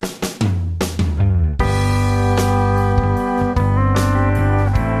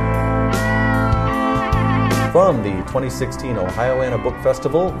From the 2016 Ohioana Book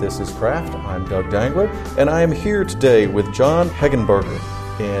Festival, this is Craft. I'm Doug Dangler, and I am here today with John Hegenberger.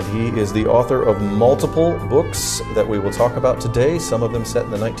 And he is the author of multiple books that we will talk about today, some of them set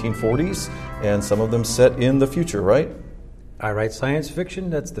in the 1940s and some of them set in the future, right? I write science fiction,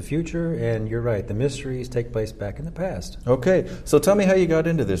 that's the future, and you're right, the mysteries take place back in the past. Okay, so tell me how you got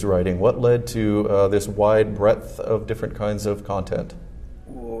into this writing. What led to this wide breadth of different kinds of content?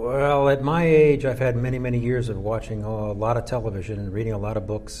 Well, at my age, I've had many, many years of watching a lot of television and reading a lot of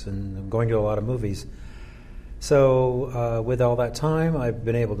books and going to a lot of movies. So with all that time, I've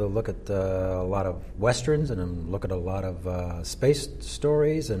been able to look at a lot of westerns and look at a lot of space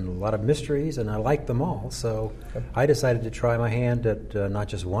stories and a lot of mysteries, and I like them all. So I decided to try my hand at not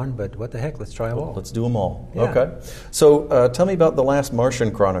just one, but what the heck, let's try them all. Let's do them all. Yeah. Okay. So tell me about The Last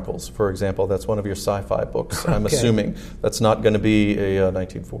Martian Chronicles, for example. That's one of your sci-fi books. I'm assuming that's not going to be a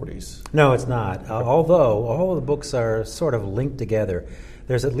 1940s. No, it's not. Although all of the books are sort of linked together.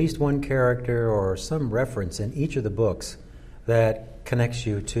 There's at least one character or some reference in each of the books that connects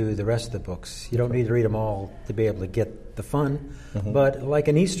you to the rest of the books. You don't need to read them all to be able to get the fun, but like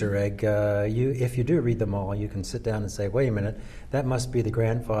an Easter egg, if you do read them all, you can sit down and say, wait a minute, that must be the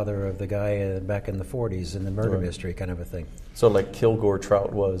grandfather of the guy back in the 40s in the murder mystery kind of a thing. So like Kilgore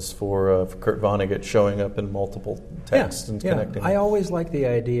Trout was for Kurt Vonnegut, showing up in multiple texts and connecting. I always like the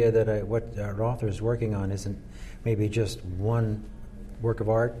idea that what our author is working on isn't maybe just one work of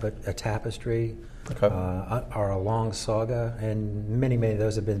art, but a tapestry, or a long saga, and many, many of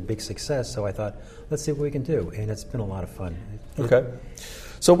those have been big success, so I thought, let's see what we can do, and it's been a lot of fun. Okay.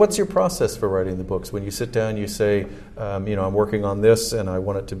 So what's your process for writing the books? When you sit down, you say, I'm working on this, and I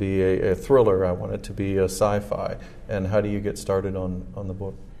want it to be a thriller, I want it to be a sci-fi, and how do you get started on the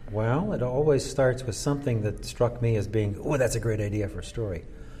book? Well, it always starts with something that struck me as being, that's a great idea for a story.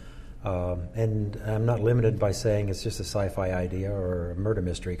 And I'm not limited by saying it's just a sci-fi idea or a murder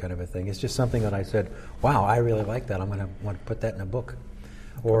mystery kind of a thing. It's just something that I said, wow, I really like that. I'm going to want to put that in a book.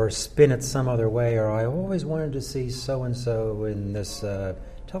 Or spin it some other way. Or I always wanted to see so-and-so in this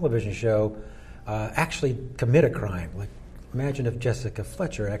television show actually commit a crime. Like, imagine if Jessica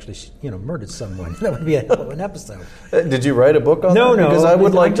Fletcher actually, murdered someone. That would be a hell of an episode. Did you write a book on that? No. Because I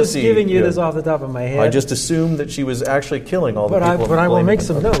would like to see. I'm just giving you this off the top of my head. I just assumed that she was actually killing all the people. But I will make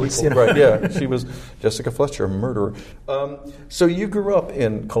some notes. Right? Yeah, she was Jessica Fletcher, a murderer. So you grew up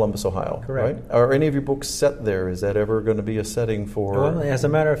in Columbus, Ohio, correct? Right? Are any of your books set there? Is that ever going to be a setting for? Well, as a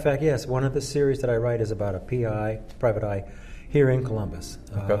matter of fact, yes. One of the series that I write is about a private eye, here in Columbus.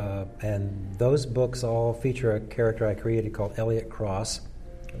 And those books all feature a character I created called Elliot Cross.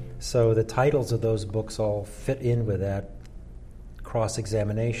 So the titles of those books all fit in with that.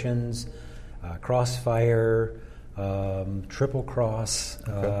 Cross-examinations, Crossfire, Triple Cross.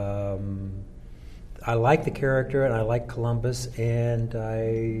 I like the character and I like Columbus, and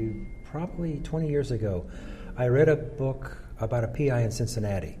I probably 20 years ago, I read a book about a PI in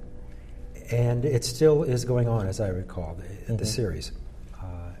Cincinnati. And it still is going on, as I recall, the series.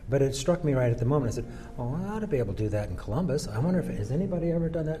 But it struck me right at the moment. I said, I ought to be able to do that in Columbus. I wonder has anybody ever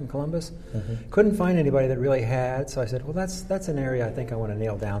done that in Columbus? Couldn't find anybody that really had, so I said, well, that's an area I think I want to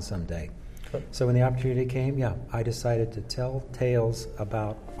nail down someday. So when the opportunity came, I decided to tell tales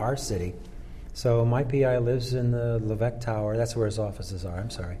about our city. So my PI lives in the Levesque Tower. That's where his offices are, I'm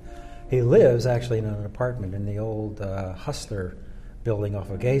sorry. He lives actually in an apartment in the old Hustler building off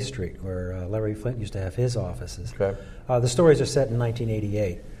of Gay Street, where Larry Flint used to have his offices. The stories are set in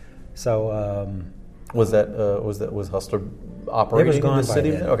 1988. So was Hustler operating in the city?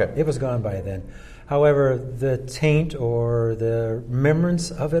 Then. Okay, it was gone by then. However, the taint or the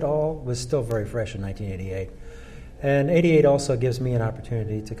remembrance of it all was still very fresh in 1988. And 88 also gives me an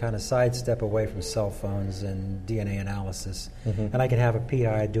opportunity to kind of sidestep away from cell phones and DNA analysis, and I can have a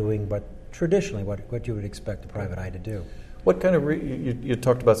PI doing traditionally what you would expect a private eye to do. What kind of you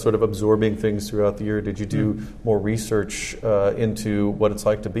talked about sort of absorbing things throughout the year. Did you do more research into what it's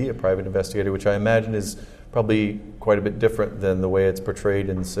like to be a private investigator, which I imagine is probably quite a bit different than the way it's portrayed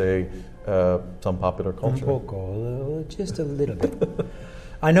in, say, some popular culture? Un poco, just a little bit.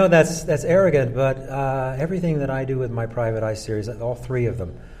 I know that's arrogant, but everything that I do with my Private Eye series, all three of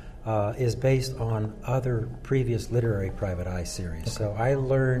them, is based on other previous literary private eye series. So I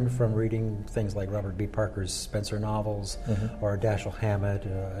learned from reading things like Robert B. Parker's Spencer novels or Dashiell Hammett.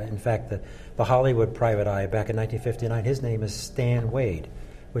 In fact, the Hollywood private eye back in 1959, his name is Stan Wade,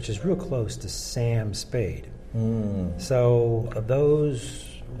 which is real close to Sam Spade. So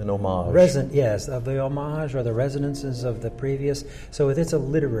those An homage. Yes, of the homage or the resonances of the previous. So it's a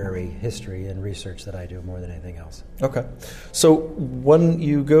literary history and research that I do more than anything else. Okay. So when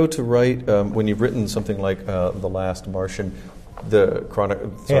you go to write, when you've written something like The Last Martian,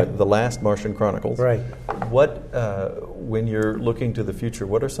 The Last Martian Chronicles. Right. When you're looking to the future,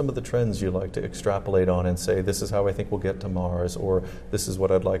 what are some of the trends you like to extrapolate on and say, this is how I think we'll get to Mars, or this is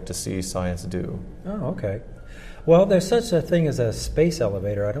what I'd like to see science do? Oh, okay. Well, there's such a thing as a space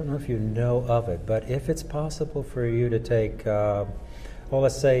elevator. I don't know if you know of it, but if it's possible for you to take,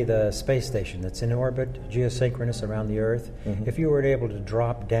 let's say the space station that's in orbit, geosynchronous around the Earth, if you were able to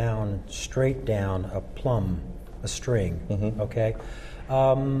drop down, straight down a string, okay?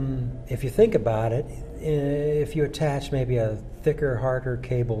 If you think about it, if you attach maybe a thicker, harder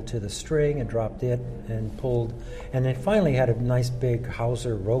cable to the string and dropped it and pulled, and then finally had a nice big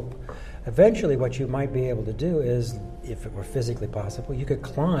hawser rope, eventually what you might be able to do is, if it were physically possible, you could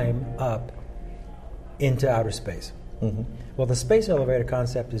climb up into outer space. Well, the space elevator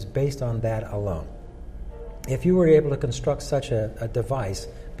concept is based on that alone. If you were able to construct such a device,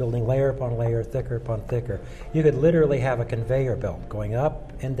 building layer upon layer, thicker upon thicker, you could literally have a conveyor belt going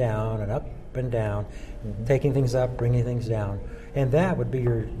up and down and up and down, taking things up, bringing things down, and that would be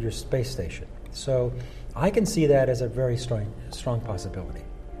your space station. So I can see that as a very strong possibility.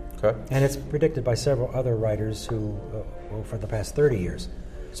 Okay. And it's predicted by several other writers who, for the past 30 years,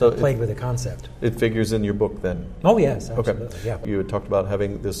 So played with the concept. It figures in your book then? Oh, yes, absolutely. Okay. Yeah. You had talked about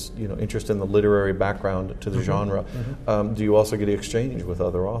having this interest in the literary background to the genre. Do you also get to exchange with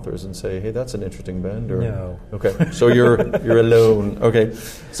other authors and say, hey, that's an interesting bend? Or? No. Okay, so you're alone. Okay,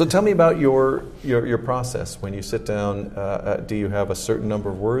 so tell me about your process. When you sit down, do you have a certain number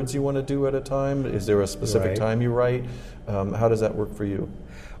of words you want to do at a time? Is there a specific time you write? How does that work for you?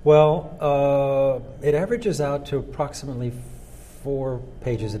 Well, it averages out to approximately 4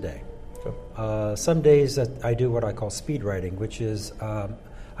 pages a day. Okay. Some days that I do what I call speed writing, which is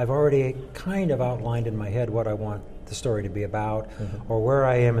I've already kind of outlined in my head what I want the story to be about or where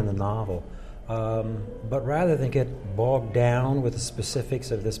I am in the novel. But rather than get bogged down with the specifics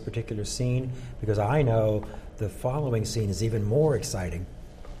of this particular scene, because I know the following scene is even more exciting,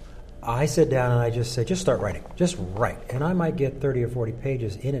 I sit down and I just say, just start writing. Just write. And I might get 30 or 40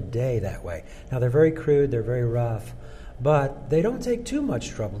 pages in a day that way. Now, they're very crude, they're very rough, but they don't take too much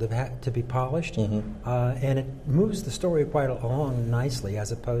trouble to be polished, and it moves the story quite along nicely,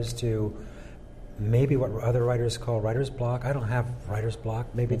 as opposed to maybe what other writers call writer's block. I don't have writer's block.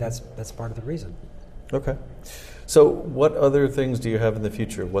 Maybe that's part of the reason. Okay. So what other things do you have in the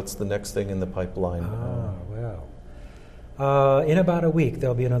future? What's the next thing in the pipeline? In about a week,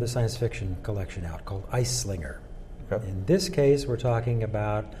 there'll be another science fiction collection out called Ice Slinger. Okay. In this case, we're talking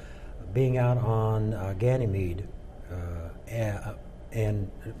about being out on Ganymede,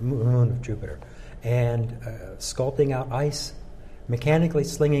 and moon of Jupiter, and sculpting out ice, mechanically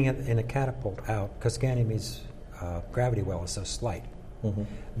slinging it in a catapult out, because Ganymede's gravity well is so slight.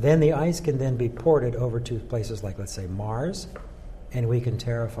 Then the ice can then be ported over to places like, let's say, Mars, and we can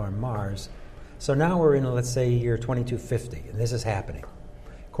terraform Mars. So now we're in, let's say, year 2250, and this is happening.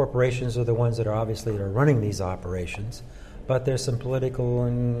 Corporations are the ones that are running these operations, but there's some political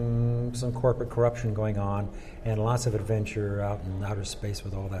and some corporate corruption going on, and lots of adventure out in outer space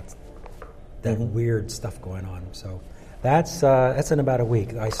with all that weird stuff going on. So that's in about a week.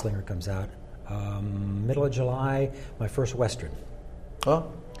 The Ice Slinger comes out. Middle of July, my first Western.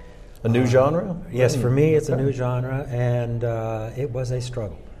 Oh, a new genre? Yes, for me it's a new genre, and it was a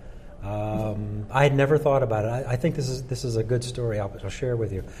struggle. I had never thought about it. I think this is a good story I'll share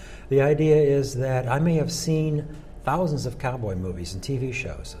with you. The idea is that I may have seen thousands of cowboy movies and TV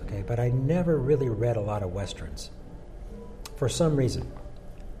shows, okay, but I never really read a lot of Westerns for some reason.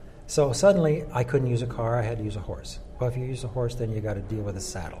 So suddenly I couldn't use a car, I had to use a horse. Well, if you use a horse, then you got to deal with a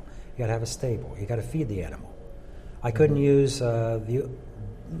saddle. You got to have a stable. You got to feed the animal. I couldn't use the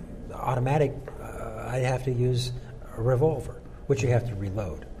automatic. I'd have to use a revolver, which you have to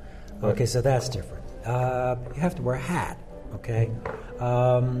reload. Okay, so that's different. You have to wear a hat, okay?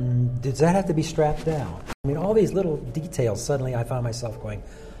 Does that have to be strapped down? I mean, all these little details, suddenly I found myself going,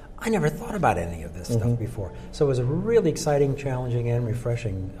 I never thought about any of this stuff before. So it was a really exciting, challenging, and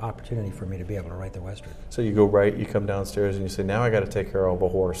refreshing opportunity for me to be able to write the Western. So you go write, you come downstairs, and you say, now I got to take care of a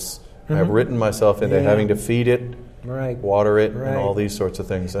horse. I've written myself into having to feed it, water it, and all these sorts of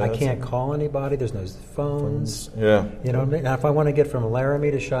things. I can't call anybody. There's no phones. Yeah. You know, now if I want to get from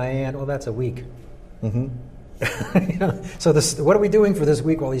Laramie to Cheyenne, well, that's a week. So what are we doing for this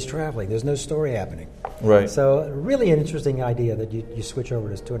week while he's traveling? There's no story happening. Right. So really an interesting idea that you switch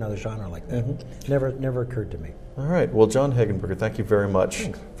over to another genre like that. Mm-hmm. Never occurred to me. All right. Well, John Hegenberger, thank you very much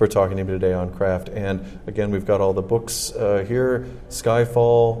for talking to me today on Craft. And again, we've got all the books here: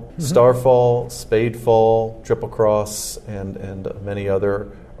 Skyfall, Starfall, Spadefall, Triple Cross, and many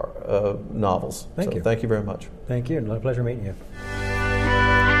other novels. Thank you. Thank you very much. Thank you. A pleasure meeting you.